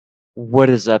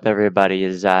What is up, everybody?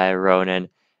 Is Ronin,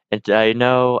 and I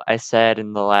know I said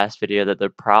in the last video that there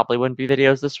probably wouldn't be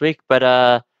videos this week,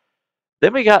 but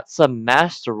then we got some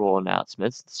Master Rule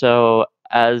announcements. So,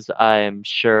 as I'm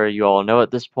sure you all know at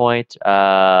this point,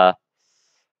 the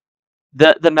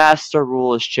Master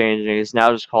Rule is changing. It's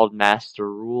now just called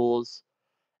Master Rules,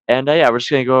 and yeah, we're just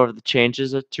gonna go over the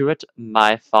changes to it,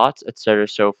 my thoughts, etc.,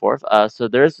 so forth. So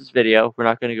there is this video. We're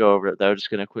not gonna go over it though. Just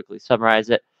gonna quickly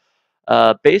summarize it.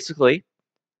 Basically,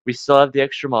 we still have the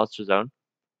extra monster zone.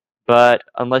 But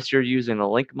unless you're using a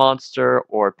Link monster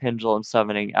or pendulum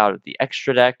summoning out of the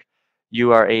extra deck,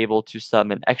 you are able to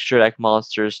summon extra deck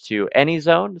monsters to any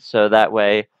zone, so that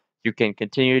way you can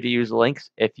continue to use links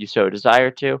if you so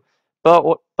desire to.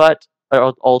 But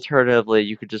alternatively,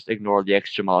 you could just ignore the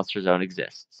extra monster zone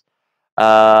exists.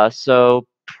 So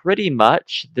pretty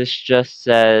much this just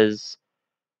says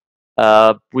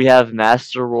we have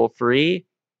Master Rule free,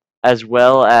 as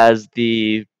well as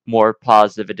the more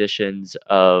positive additions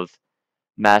of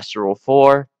Master Rule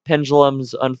 4.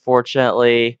 Pendulums,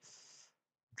 unfortunately,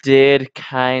 did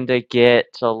kind of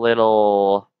get a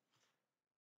little.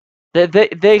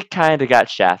 They kind of got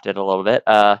shafted a little bit.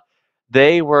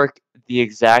 They work the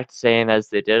exact same as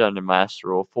they did under Master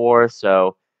Rule 4,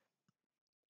 so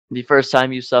the first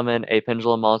time you summon a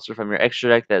pendulum monster from your extra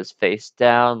deck that is face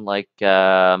down, like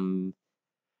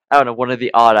I don't know, one of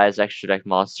the Odd Eyes extra deck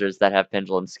monsters that have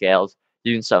pendulum scales.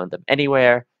 You can summon them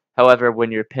anywhere. However,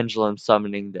 when you're pendulum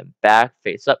summoning them back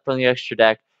face up from the extra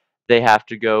deck, they have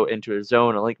to go into a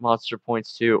zone a Link monster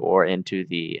points to, or into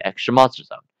the extra monster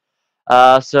zone.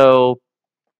 So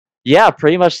yeah,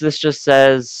 pretty much this just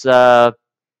says, you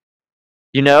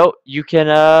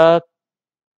can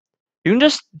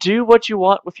just do what you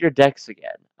want with your decks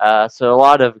again. So a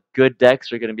lot of good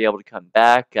decks are going to be able to come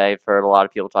back. I've heard a lot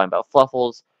of people talking about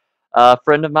Fluffles. A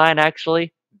friend of mine,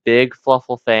 actually, big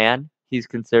Fluffle fan. He's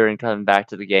considering coming back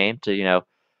to the game to,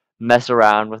 mess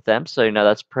around with them. So,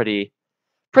 that's pretty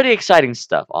exciting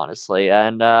stuff, honestly.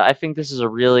 And I think this is a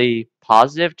really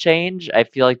positive change. I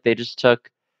feel like these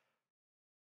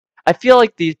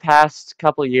past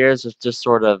couple years was just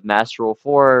sort of Master Rule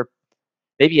 4,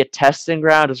 maybe a testing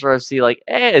ground to sort of see, like,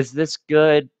 hey, is this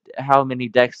good? How many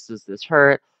decks does this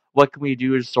hurt? What can we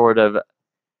do to sort of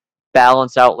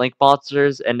balance out Link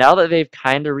monsters? And now that they've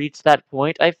kind of reached that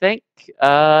point, I think,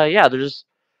 yeah, they're just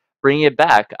bringing it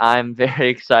back. I'm very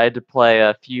excited to play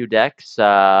a few decks.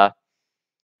 I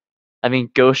mean,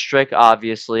 Ghost Trick,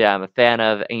 obviously, I'm a fan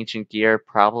of. Ancient Gear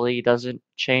probably doesn't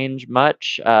change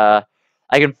much. I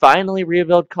can finally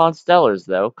rebuild Constellars,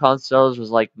 though. Constellars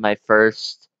was like my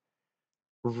first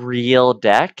real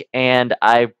deck, and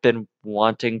I've been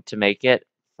wanting to make it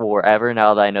forever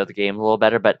now that I know the game a little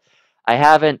better, but I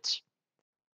haven't.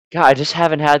 God, I just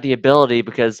haven't had the ability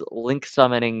because Link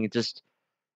summoning just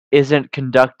isn't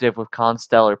conductive with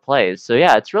Constellar plays. So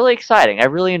yeah, it's really exciting. I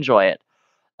really enjoy it.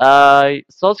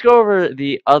 So let's go over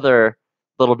the other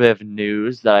little bit of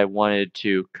news that I wanted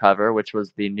to cover, which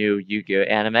was the new Yu-Gi-Oh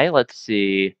anime. Let's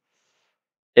see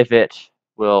if it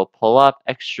will pull up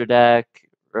extra deck,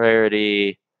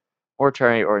 rarity, more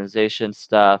tournament organization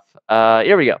stuff.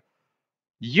 Here we go.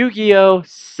 Yu-Gi-Oh!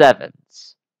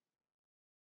 Sevens.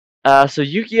 So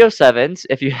Yu-Gi-Oh! Sevens,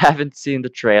 if you haven't seen the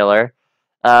trailer,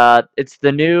 it's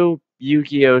the new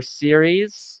Yu-Gi-Oh!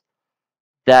 Series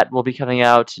that will be coming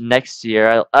out next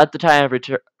year. At the time of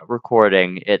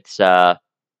recording, it's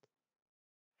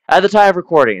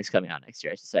coming out next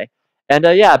year, I should say. And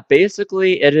yeah,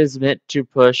 basically, it is meant to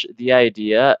push the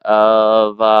idea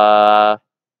of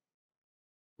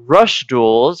rush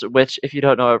duels, which, if you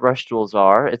don't know what rush duels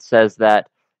are, it says that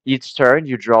each turn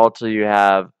you draw till you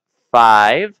have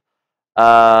 5.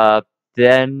 Uh,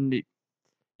 then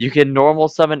you can normal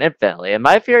summon infinitely. And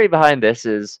my theory behind this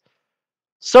is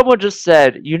someone just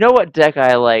said, you know what deck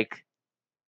I like?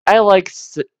 I like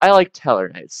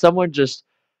tellarknights. Someone just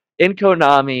in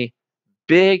Konami,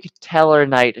 big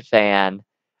tellarknight fan,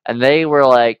 and they were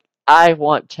like, I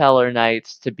want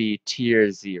tellarknights to be tier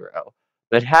 0.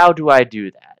 But how do I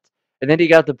do that? And then he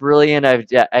got the brilliant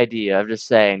idea of just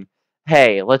saying,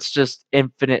 hey, let's just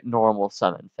infinite normal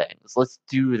summon things. Let's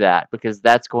do that because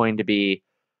that's going to be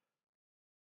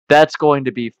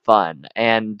fun.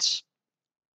 And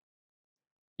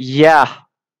yeah,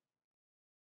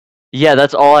 yeah,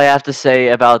 that's all I have to say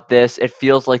about this. It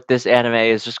feels like this anime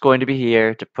is just going to be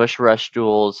here to push Rush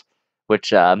Duels,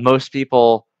 which most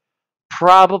people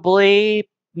probably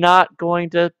not going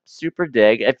to super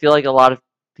dig. I feel like a lot of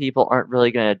people aren't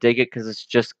really going to dig it because it's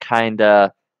just kind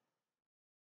of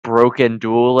broken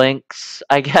Duel Links,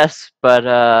 I guess.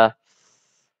 But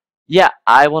yeah,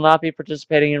 I will not be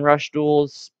participating in Rush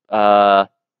Duels.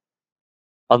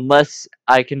 unless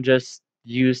I can just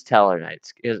use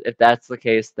tellarknights. If that's the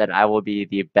case, then I will be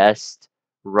the best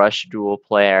rush duel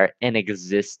player in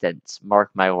existence.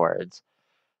 Mark my words.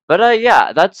 But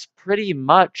yeah, that's pretty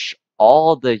much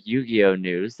all the Yu-Gi-Oh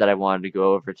news that I wanted to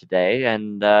go over today.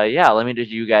 And yeah, let me know what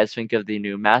you guys think of the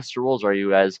new Master Rules. Are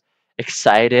you as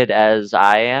excited as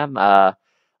I am? Let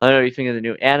me know what you think of the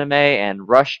new anime and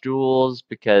Rush Duels,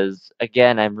 because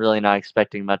again, I'm really not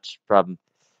expecting much from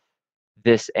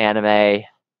this anime.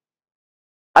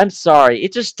 I'm sorry,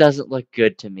 it just doesn't look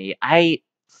good to me.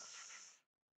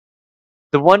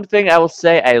 The one thing I will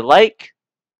say I like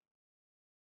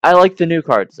the new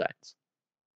card designs.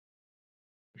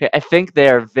 Okay, I think they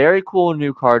are very cool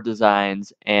new card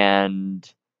designs,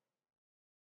 and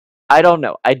I don't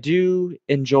know. I do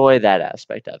enjoy that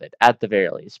aspect of it, at the very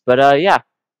least. But yeah,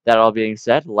 that all being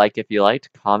said, like if you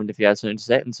liked, comment if you have something to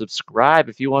say, and subscribe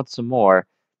if you want some more.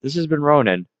 This has been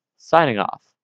Ronin, signing off.